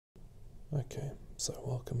Okay, so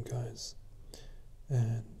welcome guys,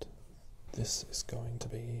 and this is going to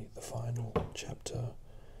be the final chapter,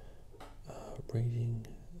 reading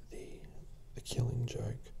the Killing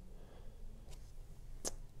Joke.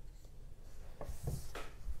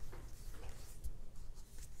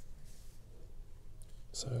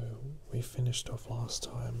 So we finished off last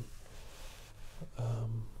time.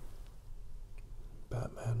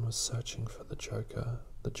 Batman was searching for the Joker.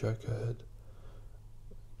 The Joker had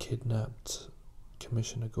kidnapped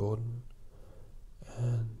Commissioner Gordon,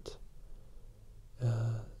 and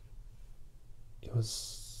it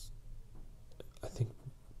was, I think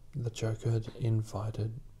the Joker had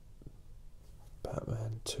invited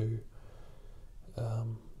Batman to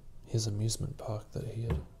his amusement park that he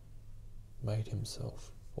had made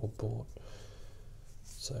himself or bought.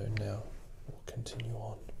 So now we'll continue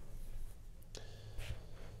on.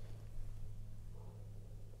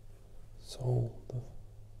 So all the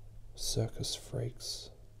circus freaks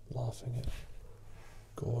laughing at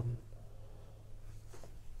Gordon.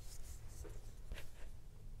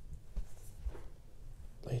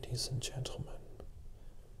 Ladies and gentlemen,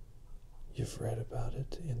 you've read about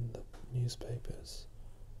it in the newspapers.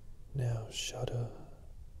 Now shudder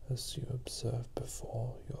as you observe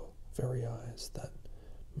before your very eyes that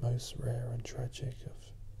most rare and tragic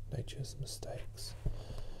of nature's mistakes.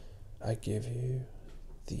 I give you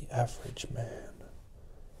the average man.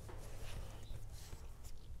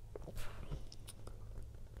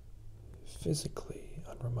 Physically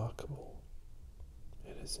unremarkable,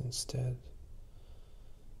 it is instead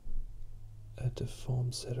a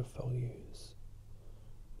deformed set of values.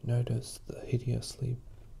 Notice the hideously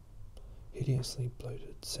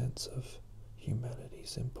bloated sense of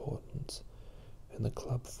humanity's importance, and the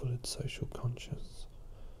club-footed social conscience,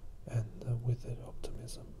 and the withered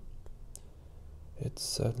optimism. It's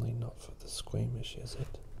certainly not for the squeamish, is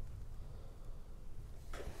it?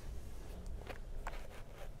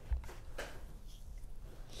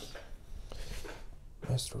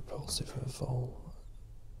 Most repulsive of all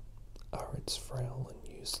are its frail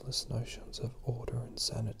and useless notions of order and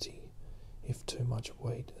sanity, if too much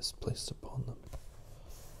weight is placed upon them.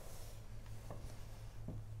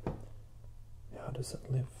 How does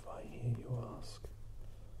it live, I hear you ask?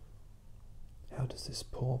 How does this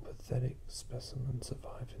poor, pathetic specimen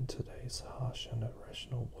survive in today's harsh and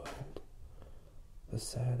irrational world? The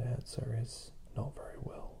sad answer is not very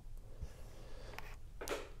well.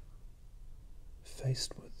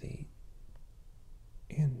 Faced with the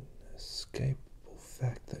inescapable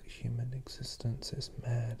fact that human existence is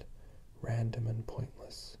mad, random and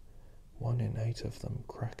pointless, 1 in 8 of them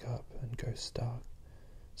crack up and go stark,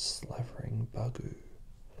 slavering bugoo.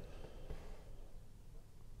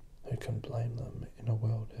 Who can blame them in a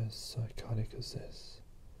world as psychotic as this?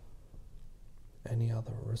 Any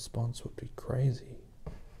other response would be crazy.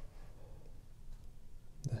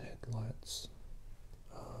 The headlights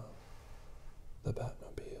are the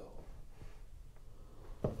Batmobile.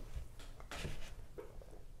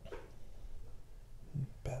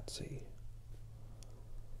 Batsy.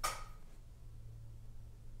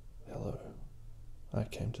 Hello, I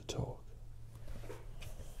came to talk.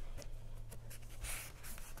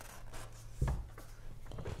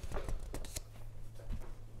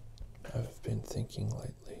 I've been thinking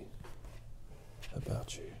lately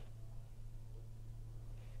about you,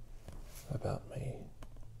 about me,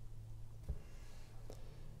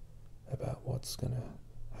 about what's gonna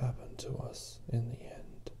happen to us in the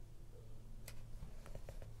end.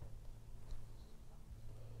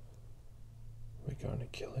 We're going to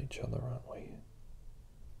kill each other, aren't we?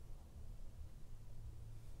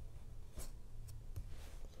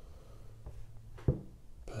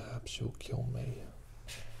 Perhaps you'll kill me.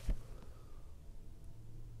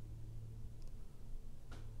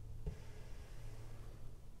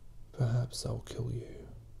 Perhaps I'll kill you.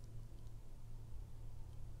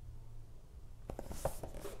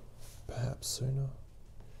 Perhaps sooner.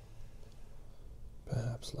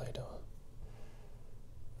 Perhaps later.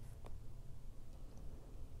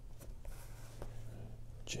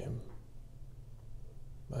 Jim,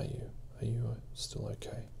 are you still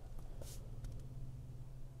okay?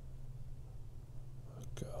 Oh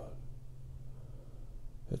God.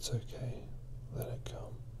 It's okay. Let it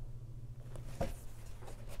come.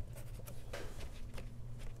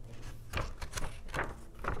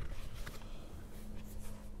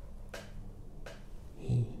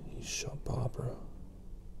 He shot Barbara,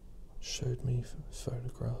 showed me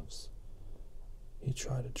photographs. He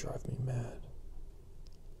tried to drive me mad.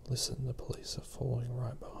 Listen, the police are following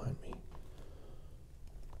right behind me.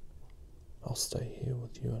 I'll stay here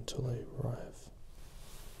with you until they arrive.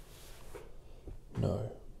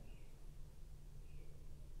 No,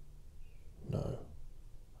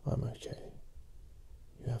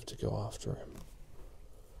 have to go after him.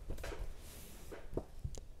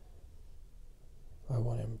 I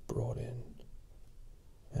want him brought in,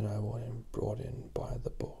 and I want him brought in by the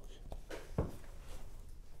book.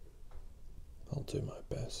 I'll do my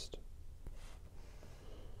best.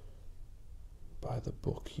 By the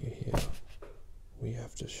book, you hear, we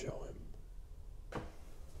have to show him.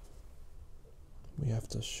 We have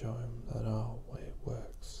to show him that our way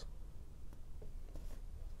works.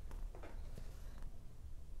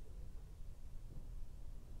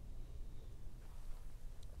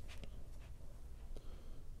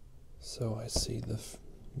 So I see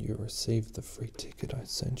you received the free ticket I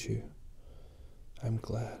sent you. I'm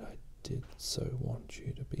glad I did so want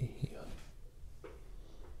you to be here.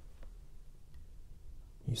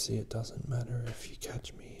 You see, it doesn't matter if you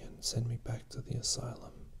catch me and send me back to the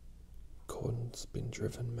asylum. Gordon's been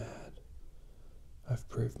driven mad. I've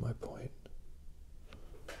proved my point.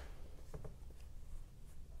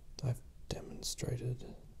 I've demonstrated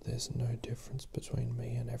there's no difference between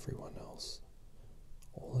me and everyone else.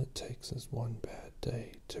 All it takes is one bad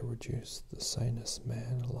day to reduce the sanest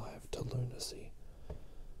man alive to lunacy.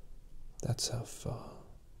 That's how far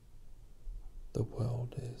the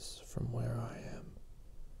world is from where I am.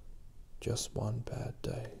 Just one bad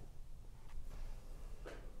day.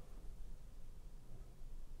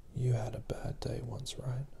 You had a bad day once,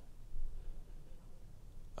 right?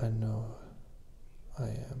 I know I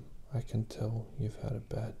am. I can tell you've had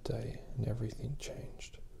a bad day and everything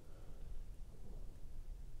changed.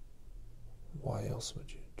 Why else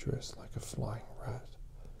would you dress like a flying rat?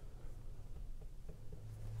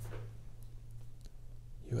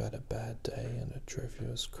 You had a bad day and it drove you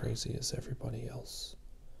as crazy as everybody else,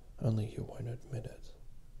 only you won't admit it.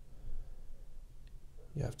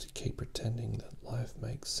 You have to keep pretending that life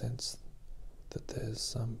makes sense, that there's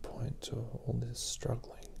some point to all this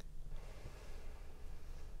struggling.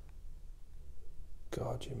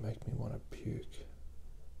 God, you make me want to puke.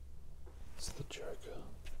 It's the Joker.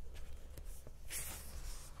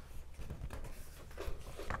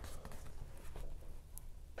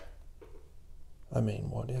 I mean,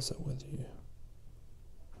 what is it with you?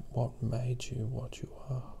 What made you what you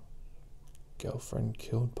are? Girlfriend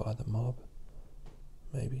killed by the mob?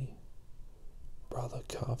 Maybe. Brother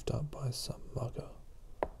carved up by some mugger?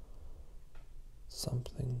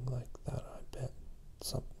 Something like that, I bet.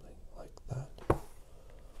 Something like that.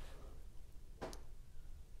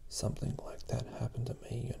 Something like that happened to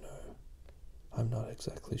me, you know. I'm not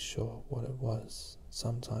exactly sure what it was.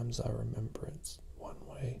 Sometimes I remember it's one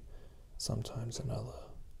way, sometimes another.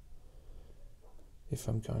 If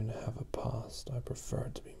I'm going to have a past, I prefer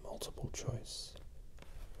it to be multiple choice.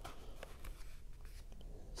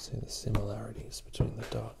 See the similarities between the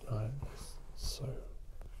Dark Knight, so.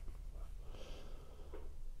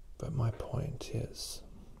 But my point is,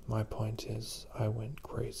 I went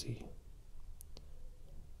crazy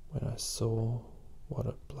when I saw what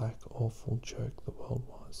a black, awful joke the world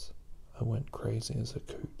was. I went crazy as a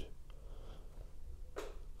coot.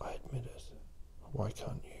 I admit it. Why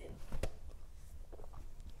can't you?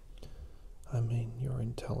 I mean, you're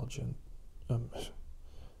intelligent.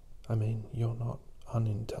 You're not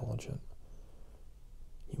unintelligent.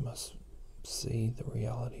 You must see the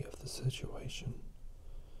reality of the situation.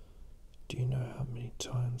 Do you know how many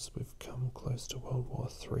times we've come close to World War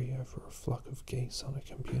III over a flock of geese on a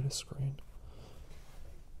computer screen?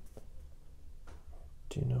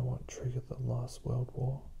 Do you know what triggered the last World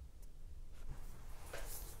War?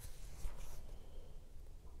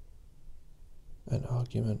 An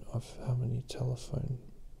argument of how many telephone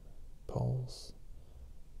poles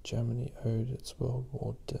Germany owed its World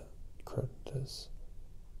War creditors.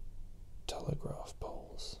 Telegraph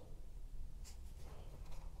poles.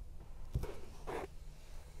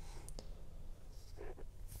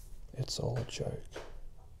 It's all a joke.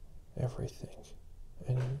 Everything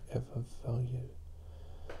any ever valued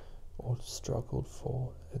or struggled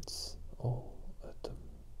for, it's all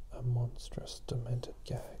a monstrous, demented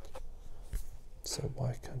gag. So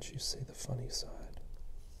why can't you see the funny side?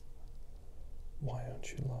 Why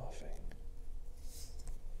aren't you laughing?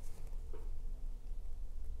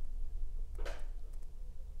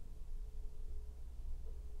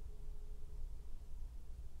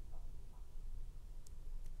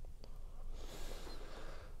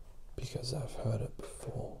 Because I've heard it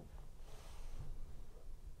before.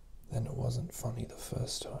 And it wasn't funny the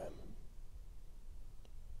first time.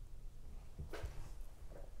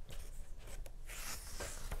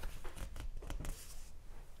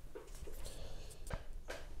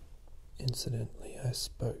 Incidentally, I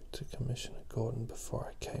spoke to Commissioner Gordon before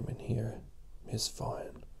I came in here. He's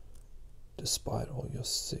fine, despite all your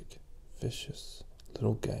sick, vicious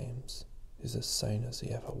little games is as sane as he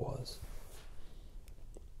ever was.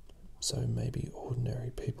 So maybe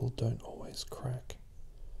ordinary people don't always crack.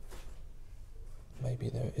 Maybe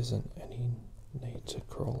there isn't any need to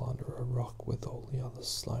crawl under a rock with all the other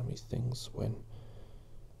slimy things when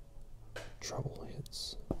trouble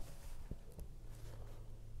hits.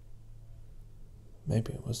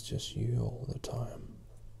 Maybe it was just you all the time.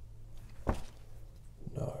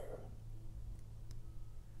 No.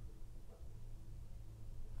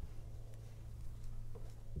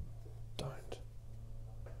 Don't.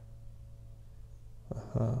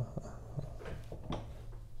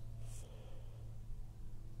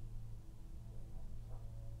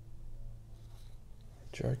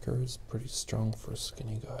 Joker is pretty strong for a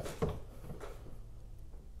skinny guy.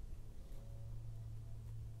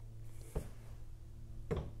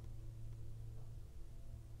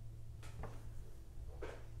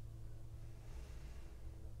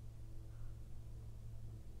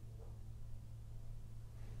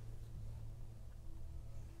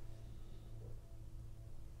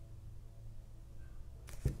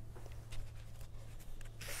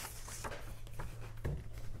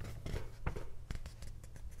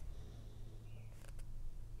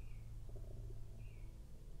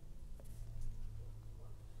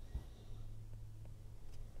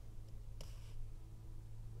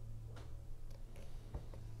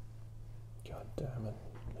 God damn it,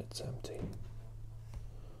 it's empty.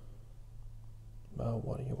 Well,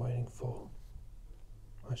 what are you waiting for?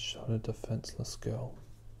 I shot a defenseless girl.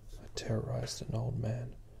 I terrorized an old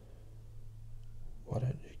man. Why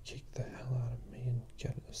don't you kick the hell out of me and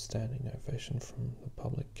get a standing ovation from the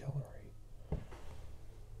public gallery?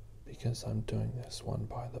 Because I'm doing this one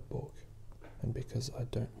by the book, and because I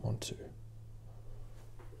don't want to.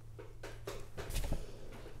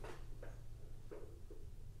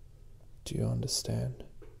 Do you understand?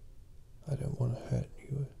 I don't want to hurt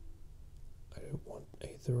you. I don't want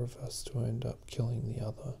either of us to end up killing the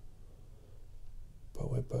other. But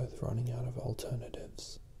we're both running out of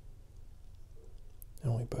alternatives.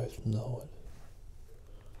 And we both know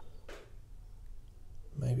it.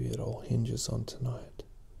 Maybe it all hinges on tonight.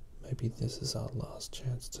 Maybe this is our last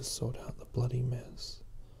chance to sort out the bloody mess.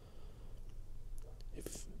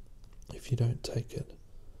 If you don't take it,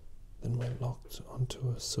 then we're locked onto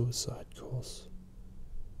a suicide course.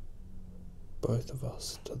 Both of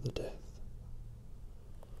us to the death.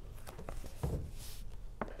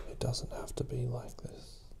 It doesn't have to be like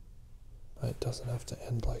this. It doesn't have to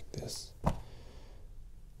end like this.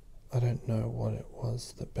 I don't know what it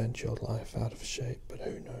was that bent your life out of shape, but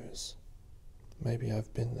who knows? Maybe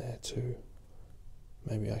I've been there too.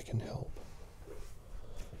 Maybe I can help.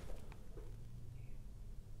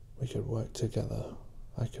 We could work together.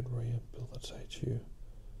 I could rehabilitate you.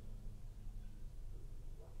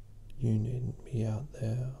 You needn't be out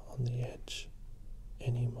there on the edge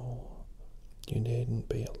anymore. You needn't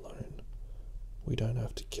be alone. We don't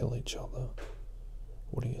have to kill each other.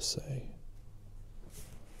 What do you say?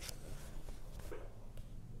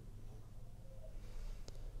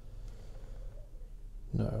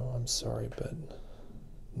 No, I'm sorry, but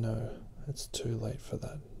no, it's too late for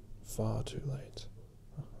that. Far too late.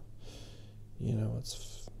 You know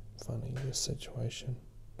what's funny, this situation?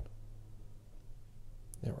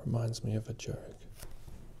 It reminds me of a joke.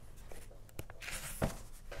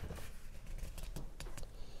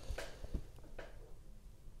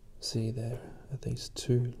 See, there are these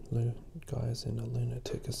two guys in a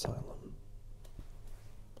lunatic asylum.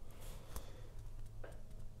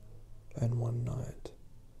 And one night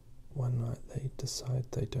they decide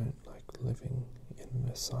they don't like living in an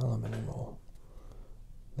asylum anymore.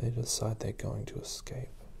 They decide they're going to escape.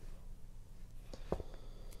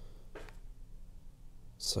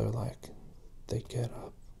 So they get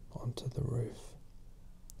up onto the roof,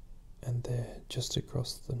 and there, just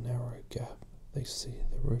across the narrow gap, they see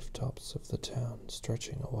the rooftops of the town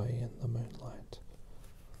stretching away in the moonlight,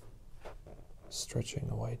 stretching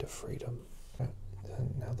away to freedom.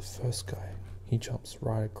 And now the first guy, he jumps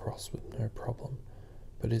right across with no problem,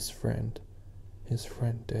 but his friend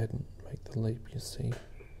daren't make the leap, you see.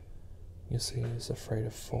 You see, he's afraid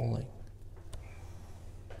of falling.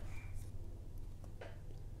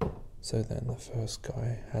 So then the first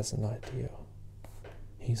guy has an idea.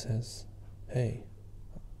 He says, "Hey,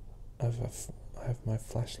 I have my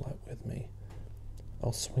flashlight with me.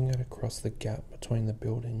 I'll swing it across the gap between the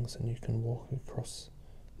buildings and you can walk across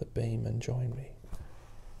the beam and join me."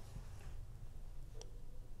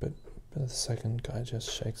 But the second guy just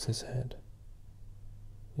shakes his head.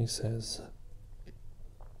 He says,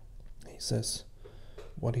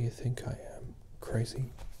 "What do you think I am?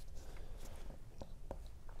 Crazy?"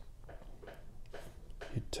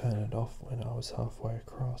 you'd turn it off when I was halfway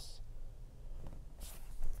across.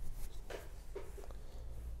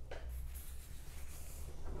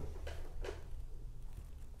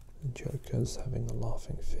 The Joker's having a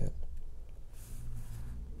laughing fit,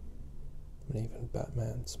 and even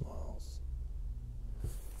Batman smiles.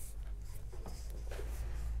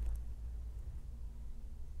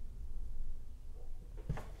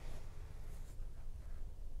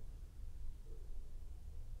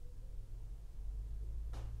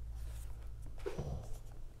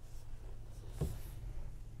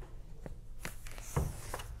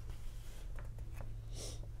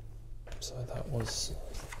 So that was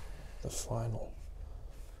the final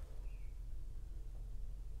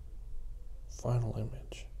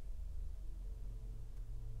image.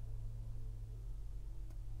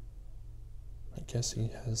 I guess he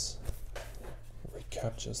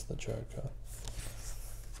recaptures the Joker.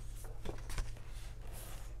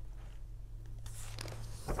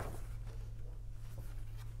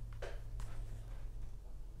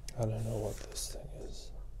 I don't know what this thing is.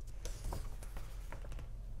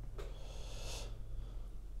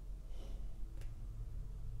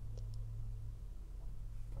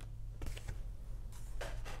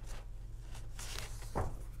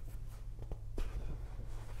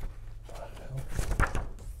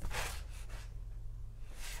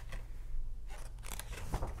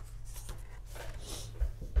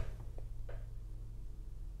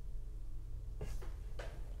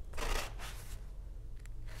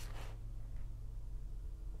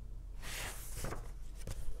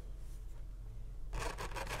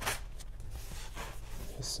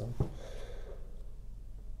 Some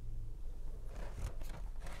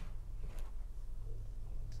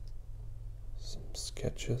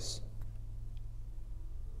sketches.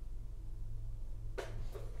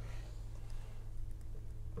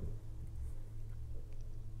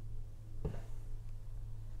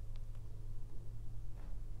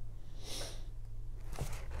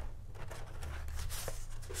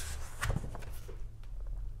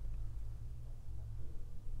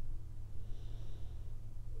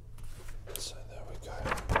 So there we go.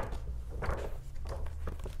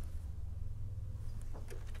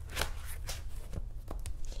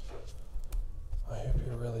 I hope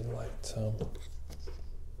you really liked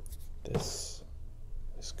this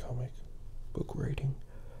comic book reading,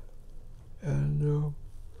 and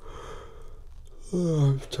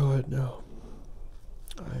I'm tired now.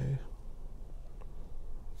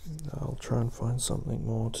 I'll try and find something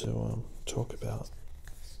more to talk about.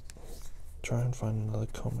 Try and find another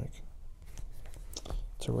comic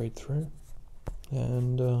to read through,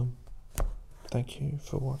 and thank you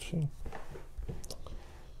for watching.